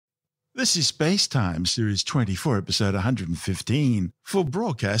This is SpaceTime, Series 24, Episode 115, for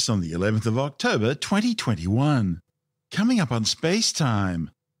broadcast on the 11th of October 2021. Coming up on SpaceTime,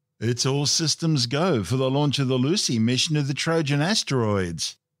 it's all systems go for the launch of the Lucy mission of the Trojan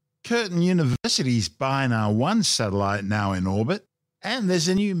asteroids. Curtin University's Binar 1 satellite now in orbit, and there's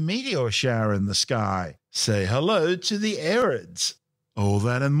a new meteor shower in the sky. Say hello to the Arids. All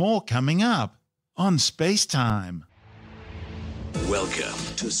that and more coming up on SpaceTime. Welcome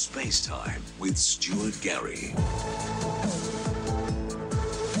to SpaceTime with Stuart Gary.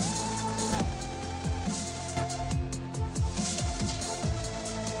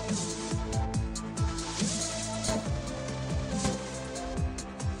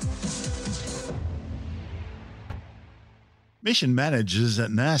 Mission managers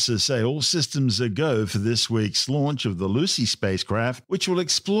at NASA say all systems are go for this week's launch of the Lucy spacecraft, which will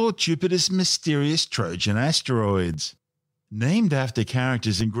explore Jupiter's mysterious Trojan asteroids. Named after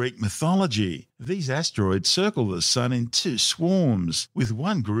characters in Greek mythology, these asteroids circle the Sun in two swarms, with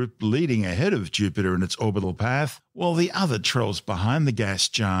one group leading ahead of Jupiter in its orbital path, while the other trails behind the gas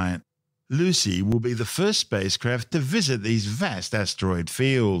giant. Lucy will be the first spacecraft to visit these vast asteroid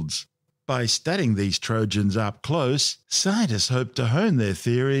fields. By studying these Trojans up close, scientists hope to hone their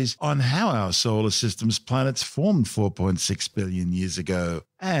theories on how our solar system's planets formed 4.6 billion years ago,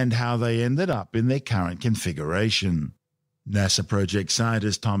 and how they ended up in their current configuration. NASA project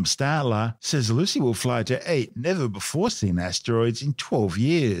scientist Tom Stadler says Lucy will fly to 8 never-before-seen asteroids in 12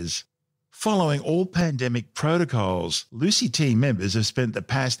 years. Following all pandemic protocols, Lucy team members have spent the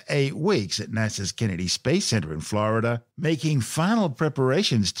past 8 weeks at NASA's Kennedy Space Center in Florida, making final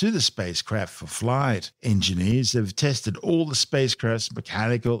preparations to the spacecraft for flight. Engineers have tested all the spacecraft's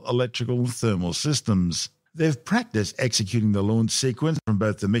mechanical, electrical, and thermal systems. They've practiced executing the launch sequence from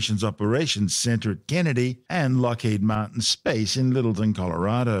both the mission's operations center at Kennedy and Lockheed Martin Space in Littleton,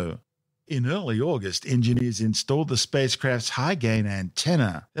 Colorado. In early August, engineers installed the spacecraft's high-gain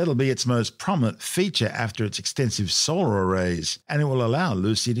antenna. That'll be its most prominent feature after its extensive solar arrays, and it will allow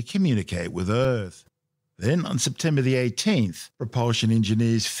Lucy to communicate with Earth. Then, on September the 18th, propulsion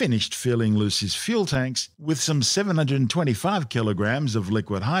engineers finished filling Lucy's fuel tanks with some 725 kilograms of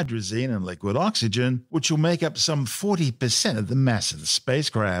liquid hydrazine and liquid oxygen, which will make up some 40% of the mass of the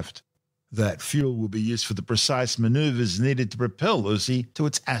spacecraft. That fuel will be used for the precise maneuvers needed to propel Lucy to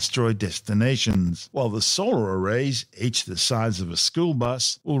its asteroid destinations, while the solar arrays, each the size of a school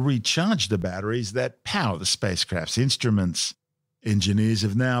bus, will recharge the batteries that power the spacecraft's instruments. Engineers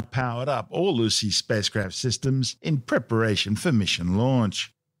have now powered up all Lucy spacecraft systems in preparation for mission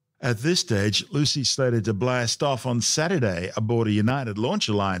launch. At this stage, Lucy's slated to blast off on Saturday aboard a United Launch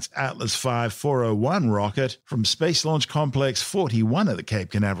Alliance Atlas V 401 rocket from Space Launch Complex 41 at the Cape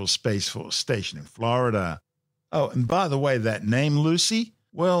Canaveral Space Force Station in Florida. Oh, and by the way, that name Lucy?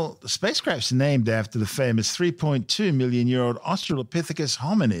 Well, the spacecraft's named after the famous 3.2 million-year-old Australopithecus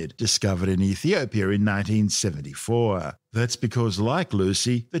hominid discovered in Ethiopia in 1974. That's because, like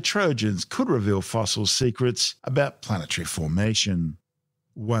Lucy, the Trojans could reveal fossil secrets about planetary formation.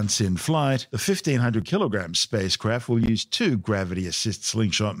 Once in flight, the 1,500-kilogram spacecraft will use 2 gravity-assist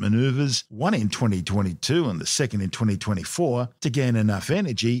slingshot maneuvers, one in 2022 and the second in 2024, to gain enough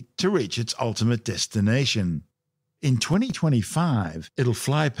energy to reach its ultimate destination. In 2025, it'll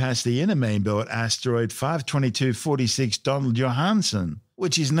fly past the inner main belt asteroid 52246 Donald Johansen,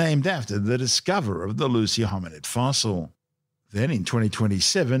 which is named after the discoverer of the Lucy hominid fossil. Then in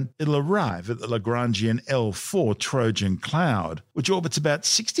 2027, it'll arrive at the Lagrangian L4 Trojan cloud, which orbits about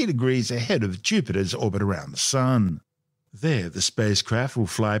 60 degrees ahead of Jupiter's orbit around the Sun. There, the spacecraft will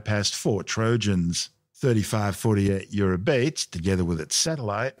fly past 4 Trojans, 3548 Eurybates, together with its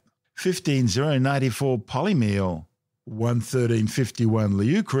satellite, 15094 Polymele, 11351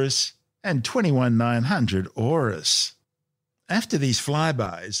 Leucris, and 21900 Orus. After these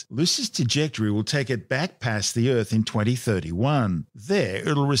flybys, Lucy's trajectory will take it back past the Earth in 2031. There,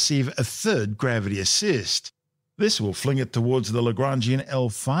 it'll receive a 3rd gravity assist. This will fling it towards the Lagrangian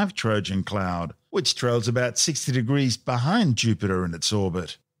L5 Trojan cloud, which trails about 60 degrees behind Jupiter in its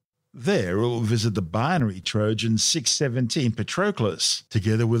orbit. There, it will visit the binary Trojan 617 Patroclus,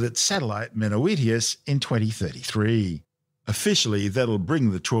 together with its satellite Menoetius in 2033. Officially, that'll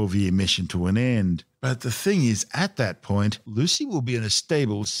bring the 12-year mission to an end. But the thing is, at that point, Lucy will be in a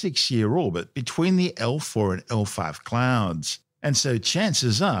stable 6-year orbit between the L4 and L5 clouds, and so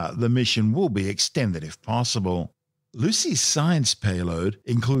chances are the mission will be extended if possible. Lucy's science payload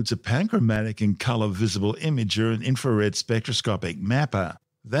includes a panchromatic and color-visible imager and infrared spectroscopic mapper.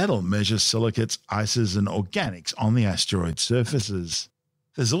 That'll measure silicates, ices, and organics on the asteroid surfaces.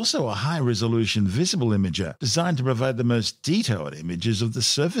 There's also a high-resolution visible imager designed to provide the most detailed images of the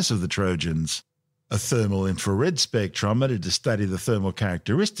surface of the Trojans. A thermal infrared spectrometer to study the thermal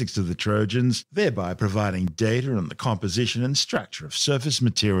characteristics of the Trojans, thereby providing data on the composition and structure of surface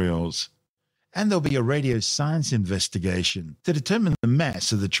materials. And there'll be a radio science investigation to determine the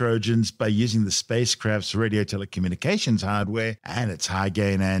mass of the Trojans by using the spacecraft's radio telecommunications hardware and its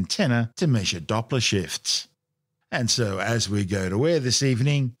high-gain antenna to measure Doppler shifts. And so, as we go to air this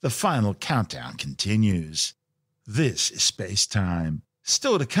evening, the final countdown continues. This is SpaceTime.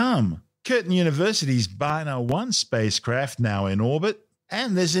 Still to come, Curtin University's Bina 1 spacecraft now in orbit,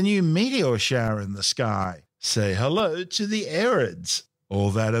 and there's a new meteor shower in the sky. Say hello to the Arids.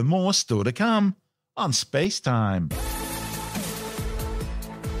 All that and more still to come on SpaceTime.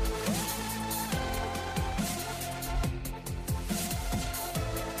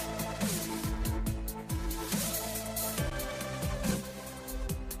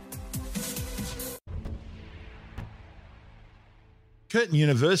 Curtin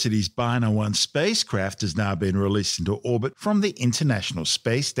University's Bina 1 spacecraft has now been released into orbit from the International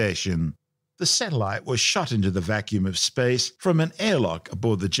Space Station. The satellite was shot into the vacuum of space from an airlock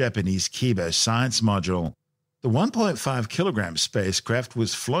aboard the Japanese Kibo science module. The 1.5 kilogram spacecraft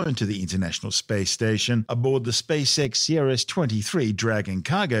was flown to the International Space Station aboard the SpaceX CRS-23 Dragon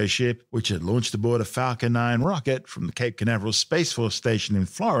cargo ship, which had launched aboard a Falcon 9 rocket from the Cape Canaveral Space Force Station in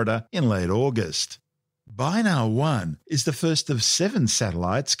Florida in late August. Bina 1 is the first of 7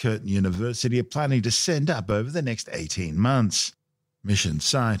 satellites Curtin University are planning to send up over the next 18 months. Mission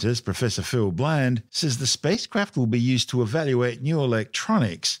scientist Professor Phil Bland says the spacecraft will be used to evaluate new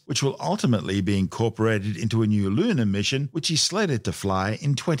electronics, which will ultimately be incorporated into a new lunar mission, which is slated to fly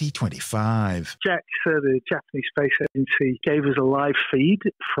in 2025. JAXA, the Japanese Space Agency, gave us a live feed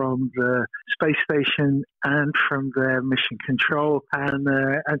from the space station and from their mission control, and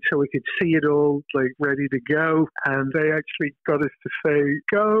so we could see it all ready to go. And they actually got us to say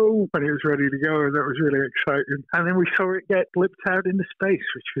go when it was ready to go, and that was really exciting. And then we saw it get blipped out into space,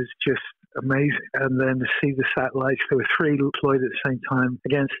 which was just amazing. And then to see the satellites, there were 3 deployed at the same time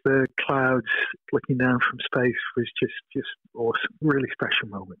against the clouds looking down from space, was just awesome. Really special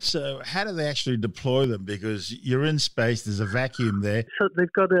moment. So how do they actually deploy them? Because you're in space, there's a vacuum there. So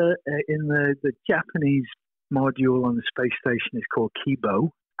they've got in the Japanese module on the space station is called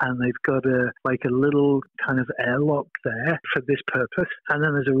Kibo. And they've got a little kind of airlock there for this purpose. And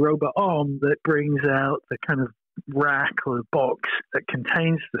then there's a robot arm that brings out the kind of rack or the box that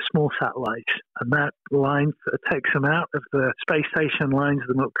contains the small satellites, and that takes them out of the space station, lines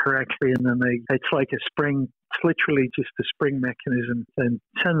them up correctly, and then it's like a spring. It's literally just a spring mechanism, and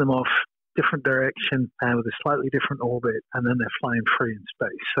send them off different direction with a slightly different orbit, and then they're flying free in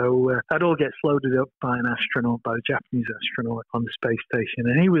space. So that all gets loaded up by a Japanese astronaut on the space station.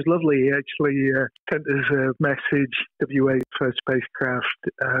 And he was lovely. He actually sent us a message, W8 for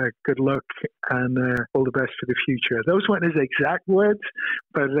spacecraft, good luck and all the best for the future. Those weren't his exact words,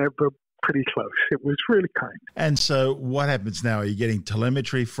 but pretty close. It was really kind. And so what happens now? Are you getting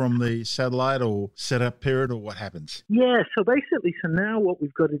telemetry from the satellite or setup period, or what happens? Yeah, so now what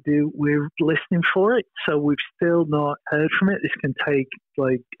we've got to do, we're listening for it. So we've still not heard from it. This can take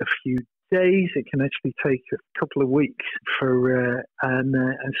a few days. It can actually take a couple of weeks and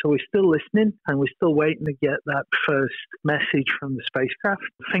so we're still listening, and we're still waiting to get that first message from the spacecraft.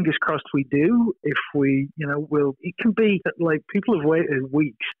 Fingers crossed we do. If we, it can be that people have waited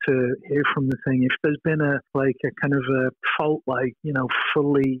weeks to hear from the thing. If there's been a kind of a fault,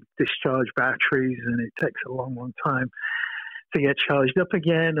 fully discharged batteries, and it takes a long, long time to get charged up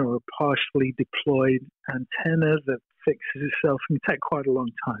again, or a partially deployed antenna that fixes itself, and take quite a long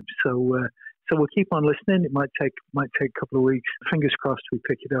time. So we'll keep on listening. It might take a couple of weeks. Fingers crossed we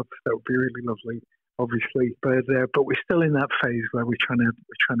pick it up. That would be really lovely, obviously. But we're still in that phase where we're trying to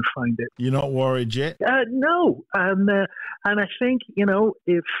find it. You're not worried yet? No, and I think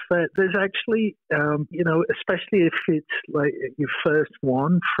if there's actually especially if it's your first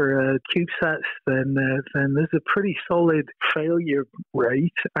one for CubeSats, then there's a pretty solid failure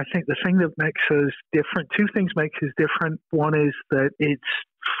rate. I think the thing that makes us different, 2 things makes us different. One is that it's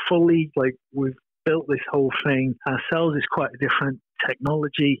fully we've built this whole thing ourselves. It's quite a different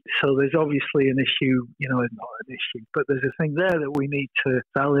technology, so there's obviously an issue, not an issue, but there's a thing there that we need to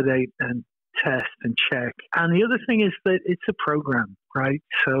validate and test and check. And the other thing is that it's a program, right?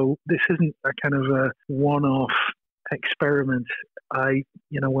 So this isn't a kind of a one-off experiments,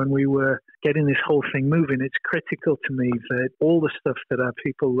 when we were getting this whole thing moving, it's critical to me that all the stuff that our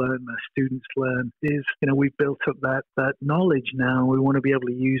people learn, our students learn, is, we've built up that knowledge now. We want to be able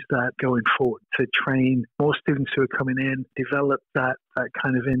to use that going forward to train more students who are coming in, develop that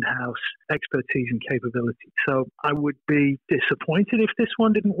kind of in-house expertise and capability. So I would be disappointed if this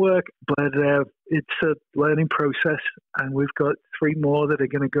one didn't work, but it's a learning process, and we've got 3 more that are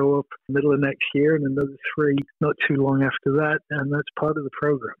going to go up middle of next year and another 3 not too long after that, and that's part of the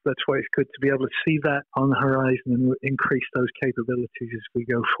program. That's why it's good to be able to see that on the horizon and increase those capabilities as we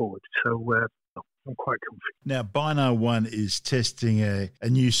go forward. So I'm quite comfy. Now, Binar 1 is testing a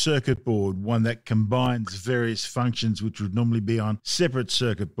new circuit board, one that combines various functions which would normally be on separate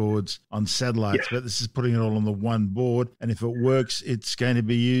circuit boards on satellites, but this is putting it all on the one board, and if it works, it's going to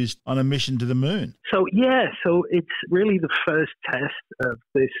be used on a mission to the moon. So it's really the first test of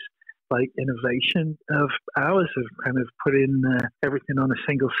this innovation of ours, of kind of putting everything on a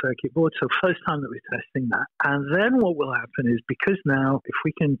single circuit board. So first time that we're testing that. And then what will happen is, because now if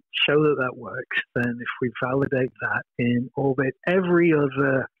we can show that works, then if we validate that in orbit, every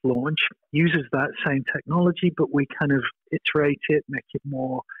other launch uses that same technology, but we kind of iterate it, make it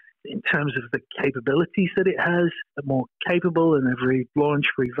more, in terms of the capabilities that it has, more capable, and every launch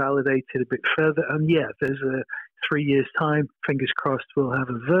we validate it a bit further. And there's a 3 years' time, fingers crossed, we'll have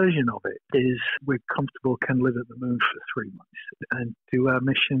a version of it, is we're comfortable, can live at the moon for 3 months and do our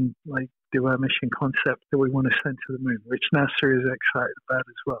mission concept that we want to send to the moon, which NASA is excited about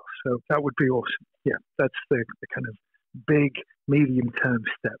as well. So that would be awesome. Yeah, that's the kind of big medium-term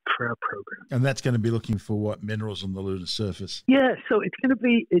step for our program. And that's going to be looking for what? Minerals on the lunar surface? Yeah, so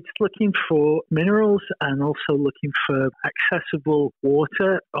it's looking for minerals and also looking for accessible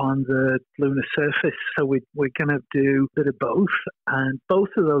water on the lunar surface. So we're going to do a bit of both. And both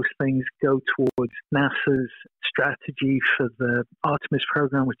of those things go towards NASA's strategy for the Artemis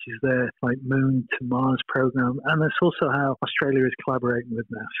program, which is their Moon to Mars program. And that's also how Australia is collaborating with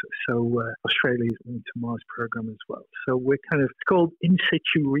NASA. So Australia's Moon to Mars program as well. So we're it's called in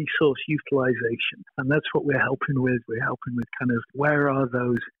situ resource utilization. And that's what we're helping with. We're helping with kind of where are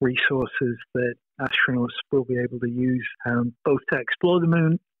those resources that astronauts will be able to use both to explore the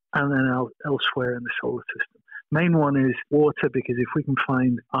moon and then elsewhere in the solar system. Main one is water, because if we can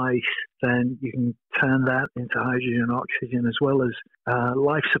find ice, then you can turn that into hydrogen and oxygen, as well as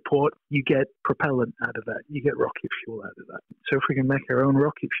life support. You get propellant out of that. You get rocket fuel out of that. So if we can make our own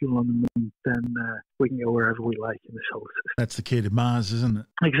rocket fuel on the moon, then we can go wherever we like in the solar system. That's the key to Mars, isn't it?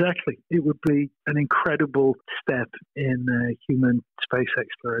 Exactly. It would be an incredible step in human space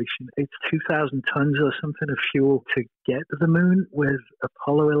exploration. It's 2,000 tons or something of fuel to get to the moon with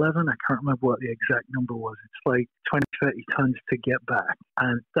Apollo 11. I can't remember what the exact number was. It's like 20, 30 tons to get back.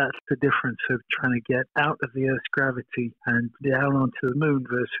 And that's the difference of trying to get out of the Earth's gravity and down onto the moon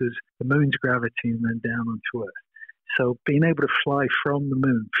versus the moon's gravity and then down onto Earth. So being able to fly from the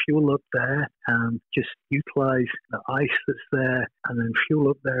moon, fuel up there, and just utilize the ice that's there, and then fuel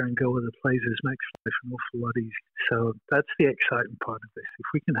up there and go other places makes life an awful lot easier. So that's the exciting part of this. If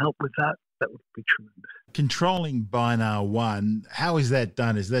we can help with that, that would be tremendous. Controlling Binar 1, how is that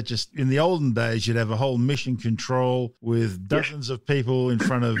done? Is that just, in the olden days, you'd have a whole mission control with dozens of people in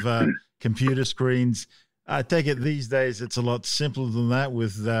front of computer screens. I take it these days it's a lot simpler than that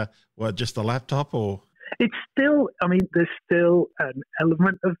with, just a laptop or... It's still, there's still an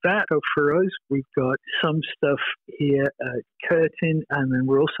element of that. So for us, we've got some stuff here at Curtin, and then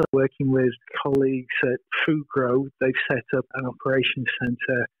we're also working with colleagues at Fugro. They've set up an operations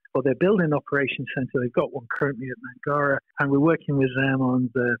center, or they're building an operations center. They've got one currently at Mangara, and we're working with them on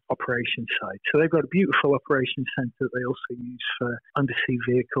the operations side. So they've got a beautiful operations center that they also use for undersea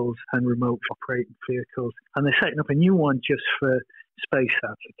vehicles and remote operating vehicles. And they're setting up a new one just for space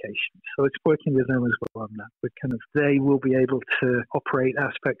applications. So it's working with them as well on that. But they will be able to operate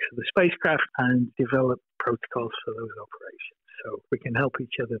aspects of the spacecraft and develop protocols for those operations. So we can help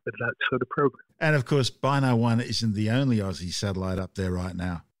each other with that sort of program. And of course, Binar 1 isn't the only Aussie satellite up there right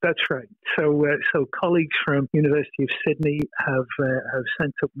now. That's right. So colleagues from University of Sydney have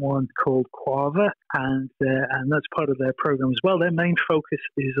sent up one called Quava, and that's part of their program as well. Their main focus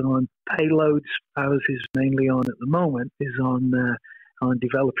is on payloads. Ours is mainly on, at the moment, is on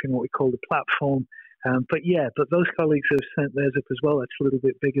developing what we call the platform. But those colleagues have sent theirs up as well. That's a little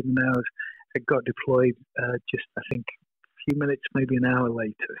bit bigger than ours. It got deployed just, I think, few minutes, maybe an hour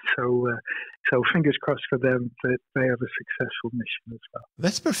later. So fingers crossed for them that they have a successful mission as well.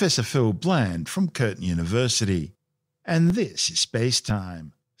 That's Professor Phil Bland from Curtin University. And this is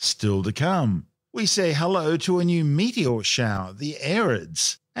SpaceTime. Still to come, we say hello to a new meteor shower, the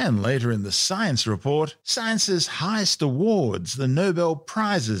Arids. And later in the science report, science's highest awards, the Nobel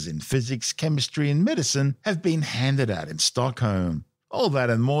Prizes in physics, chemistry and medicine, have been handed out in Stockholm. All that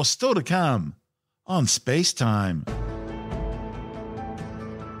and more still to come on SpaceTime.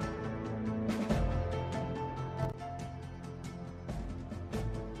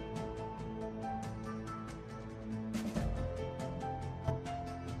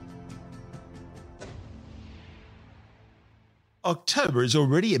 October is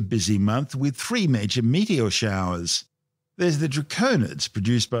already a busy month with 3 major meteor showers. There's the Draconids,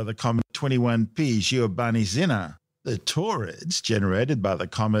 produced by the comet 21P Giovanni-Zinner, the Taurids, generated by the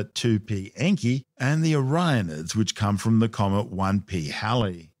comet 2P Encke, and the Orionids, which come from the comet 1P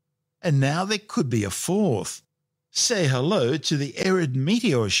Halley. And now there could be a fourth. Say hello to the Arid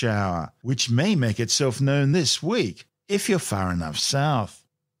meteor shower, which may make itself known this week, if you're far enough south.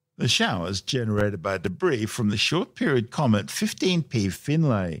 The showers generated by debris from the short-period comet 15P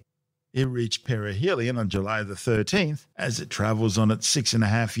Finlay. It reached perihelion on July the 13th as it travels on its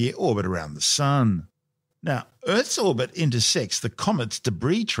 6.5-year orbit around the Sun. Now, Earth's orbit intersects the comet's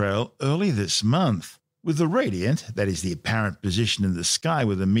debris trail early this month, with the radiant, that is the apparent position in the sky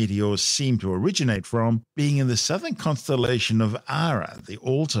where the meteors seem to originate from, being in the southern constellation of Ara, the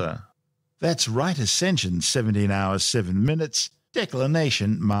Altar. That's right ascension 17 hours 7 minutes,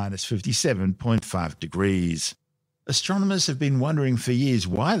 declination minus 57.5 degrees. Astronomers have been wondering for years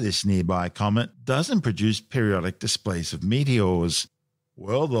why this nearby comet doesn't produce periodic displays of meteors.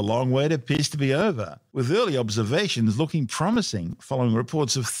 Well, the long wait appears to be over, with early observations looking promising following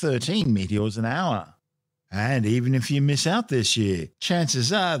reports of 13 meteors an hour. And even if you miss out this year,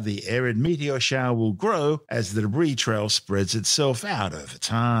 chances are the Arid meteor shower will grow as the debris trail spreads itself out over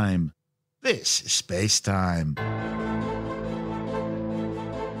time. This is SpaceTime.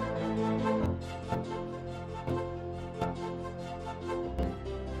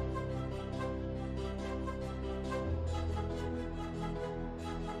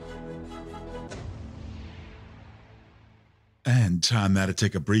 And time now to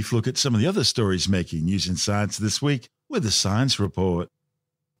take a brief look at some of the other stories making news in science this week with the Science Report.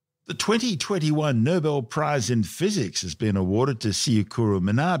 The 2021 Nobel Prize in Physics has been awarded to Syukuro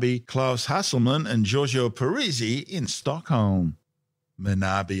Minabe, Klaus Hasselmann and Giorgio Parisi in Stockholm.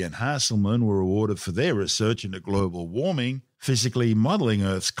 Minabe and Hasselmann were awarded for their research into global warming, physically modelling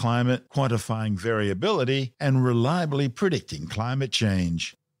Earth's climate, quantifying variability, and reliably predicting climate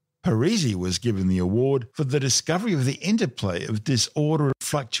change. Parisi was given the award for the discovery of the interplay of disorder and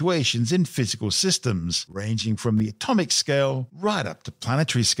fluctuations in physical systems, ranging from the atomic scale right up to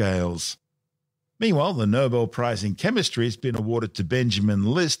planetary scales. Meanwhile, the Nobel Prize in Chemistry has been awarded to Benjamin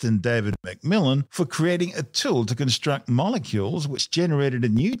List and David Macmillan for creating a tool to construct molecules which generated a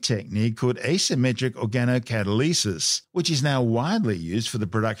new technique called asymmetric organocatalysis, which is now widely used for the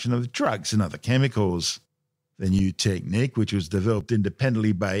production of drugs and other chemicals. The new technique, which was developed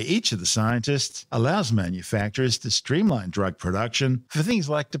independently by each of the scientists, allows manufacturers to streamline drug production for things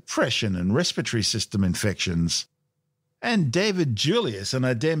like depression and respiratory system infections. And David Julius and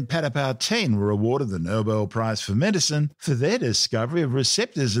Adem Patapoutane were awarded the Nobel Prize for Medicine for their discovery of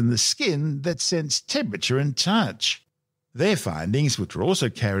receptors in the skin that sense temperature and touch. Their findings, which were also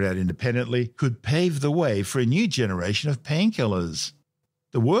carried out independently, could pave the way for a new generation of painkillers.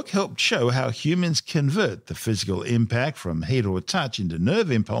 The work helped show how humans convert the physical impact from heat or touch into nerve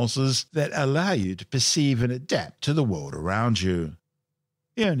impulses that allow you to perceive and adapt to the world around you.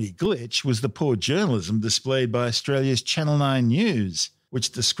 The only glitch was the poor journalism displayed by Australia's Channel 9 News,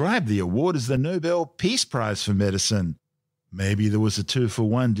 which described the award as the Nobel Peace Prize for Medicine. Maybe there was a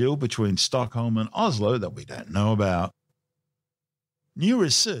 2-for-1 deal between Stockholm and Oslo that we don't know about. New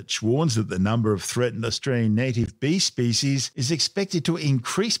research warns that the number of threatened Australian native bee species is expected to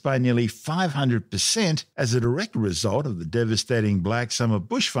increase by nearly 500% as a direct result of the devastating Black Summer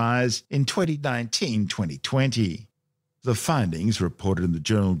bushfires in 2019-2020. The findings, reported in the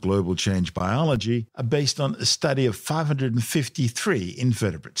journal Global Change Biology, are based on a study of 553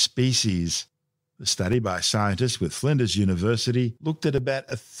 invertebrate species. The study by scientists with Flinders University looked at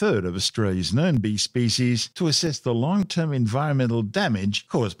about a third of Australia's known bee species to assess the long-term environmental damage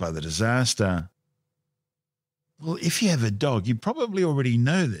caused by the disaster. Well, if you have a dog, you probably already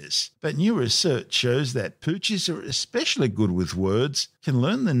know this, but new research shows that pooches are especially good with words, can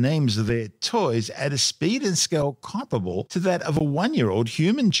learn the names of their toys at a speed and scale comparable to that of a 1-year-old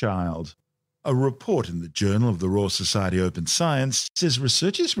human child. A report in the Journal of the Royal Society Open Science says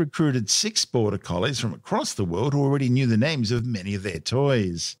researchers recruited 6 border collies from across the world who already knew the names of many of their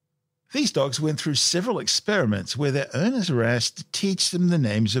toys. These dogs went through several experiments where their owners were asked to teach them the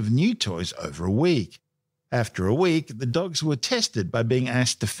names of new toys over a week. After a week, the dogs were tested by being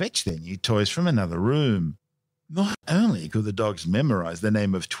asked to fetch their new toys from another room. Not only could the dogs memorize the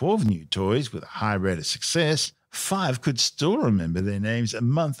name of 12 new toys with a high rate of success, 5 could still remember their names a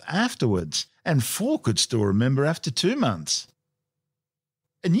month afterwards, and 4 could still remember after 2 months.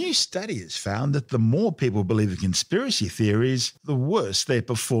 A new study has found that the more people believe in conspiracy theories, the worse they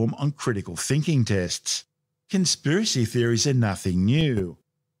perform on critical thinking tests. Conspiracy theories are nothing new.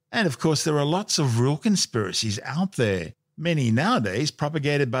 And of course, there are lots of real conspiracies out there, many nowadays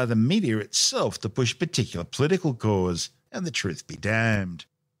propagated by the media itself to push a particular political cause, and the truth be damned.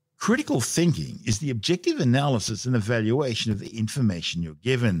 Critical thinking is the objective analysis and evaluation of the information you're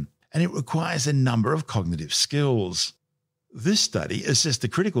given, and it requires a number of cognitive skills. This study assessed the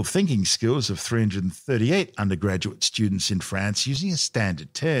critical thinking skills of 338 undergraduate students in France using a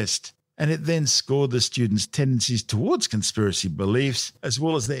standard test, and it then scored the students' tendencies towards conspiracy beliefs as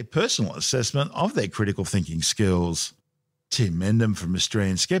well as their personal assessment of their critical thinking skills. Tim Mendham from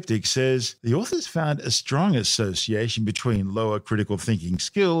Australian Skeptics says the authors found a strong association between lower critical thinking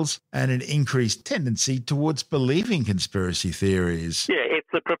skills and an increased tendency towards believing conspiracy theories. Yeah,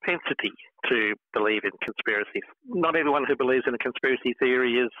 it's a propensity to believe in conspiracies. Not everyone who believes in a conspiracy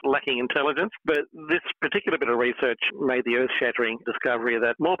theory is lacking intelligence, but this particular bit of research made the earth-shattering discovery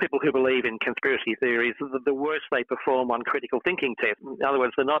that more people who believe in conspiracy theories, the worse they perform on critical thinking tests. In other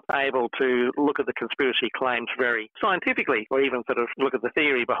words, they're not able to look at the conspiracy claims very scientifically or even sort of look at the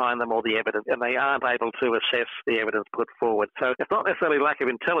theory behind them or the evidence, and they aren't able to assess the evidence put forward. So it's not necessarily lack of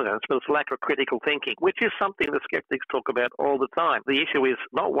intelligence, but it's lack of critical thinking, which is something the skeptics talk about all the time. The issue is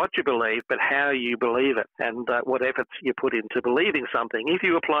not what you believe, but how you believe it and what efforts you put into believing something. If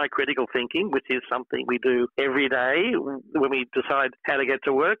you apply critical thinking, which is something we do every day when we decide how to get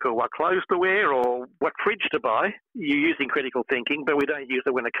to work or what clothes to wear or what fridge to buy, you're using critical thinking, but we don't use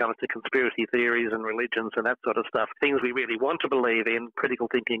it when it comes to conspiracy theories and religions and that sort of stuff. Things we really want to believe in, critical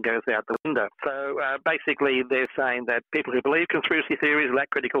thinking goes out the window. So basically they're saying that people who believe conspiracy theories lack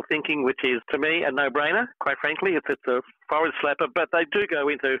critical thinking, which is, to me, a no-brainer. Quite frankly, it's a forehead slapper, but they do go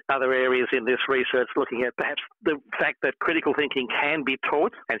into other areas in this research looking at perhaps the fact that critical thinking can be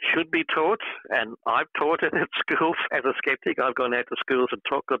taught and should be taught, and I've taught it at schools as a skeptic. I've gone out to schools and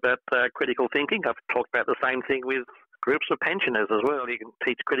talked about critical thinking. I've talked about the same thing with groups of pensioners as well. You can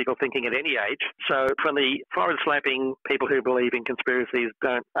teach critical thinking at any age. So from the forehead-slapping people who believe in conspiracies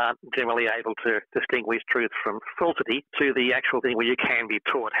aren't generally able to distinguish truth from falsity, to the actual thing where you can be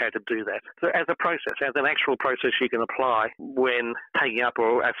taught how to do that. So as a process, as an actual process you can apply when taking up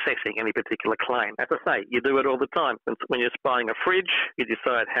or assessing any particular claim. As I say, you do it all the time. When you're buying a fridge, you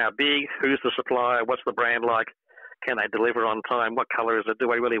decide how big, who's the supplier, what's the brand like, can they deliver on time, what colour is it,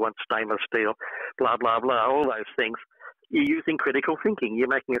 do I really want stainless steel, blah, blah, blah, all those things. You're using critical thinking. You're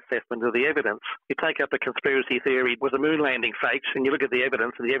making assessment of the evidence. You take up a conspiracy theory with a moon landing fakes and you look at the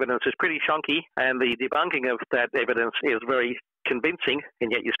evidence, and the evidence is pretty chunky, and the debunking of that evidence is very convincing, and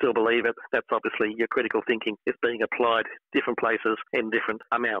yet you still believe it. That's obviously your critical thinking is being applied different places in different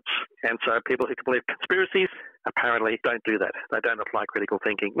amounts. And so people who believe conspiracies apparently don't do that. They don't apply critical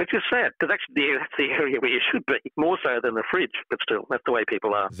thinking, which is sad, because actually that's the area where you should be, more so than the fridge, but still, that's the way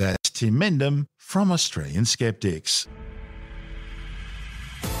people are. That's Tim Mendham from Australian Skeptics.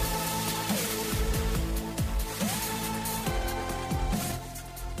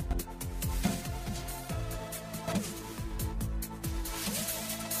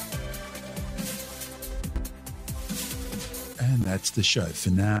 And that's the show for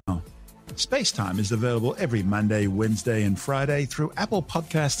now. SpaceTime is available every Monday, Wednesday and Friday through Apple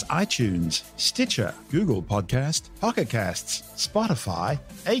Podcasts, iTunes, Stitcher, Google Podcast, Pocket Casts, Spotify,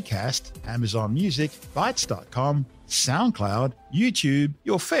 Acast, Amazon Music, Bytes.com, SoundCloud, YouTube,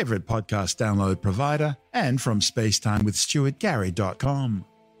 your favorite podcast download provider, and from spacetimewithstuartgary.com.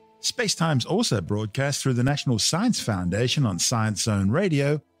 SpaceTime's also broadcast through the National Science Foundation on Science Zone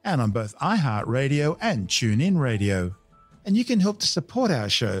Radio and on both iHeartRadio and TuneIn Radio. And you can help to support our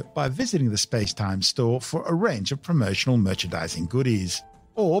show by visiting the SpaceTime store for a range of promotional merchandising goodies,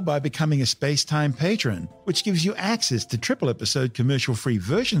 or by becoming a SpaceTime patron, which gives you access to triple-episode commercial-free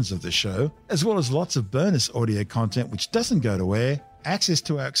versions of the show, as well as lots of bonus audio content which doesn't go to air, access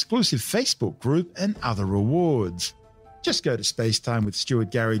to our exclusive Facebook group, and other rewards. Just go to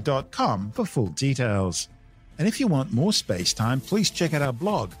spacetimewithstuartgary.com for full details. And if you want more SpaceTime, please check out our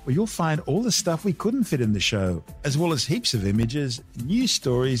blog, where you'll find all the stuff we couldn't fit in the show, as well as heaps of images, news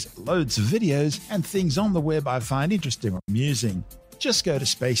stories, loads of videos, and things on the web I find interesting or amusing. Just go to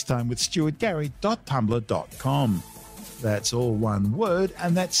spacetimewithstuartgary.tumblr.com. That's all one word,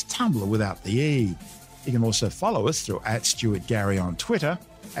 and that's Tumblr without the E. You can also follow us through @StuartGary on Twitter,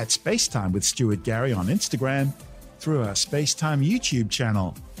 at SpaceTime with Stuart Gary on Instagram, through our SpaceTime YouTube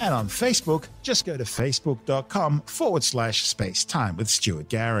channel, and on Facebook, just go to facebook.com/SpaceTime with Stuart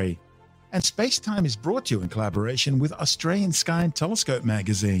Gary. And SpaceTime is brought to you in collaboration with Australian Sky and Telescope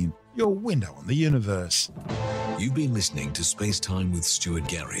magazine, your window on the universe. You've been listening to SpaceTime with Stuart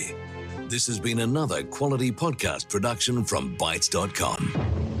Gary. This has been another quality podcast production from Bytes.com.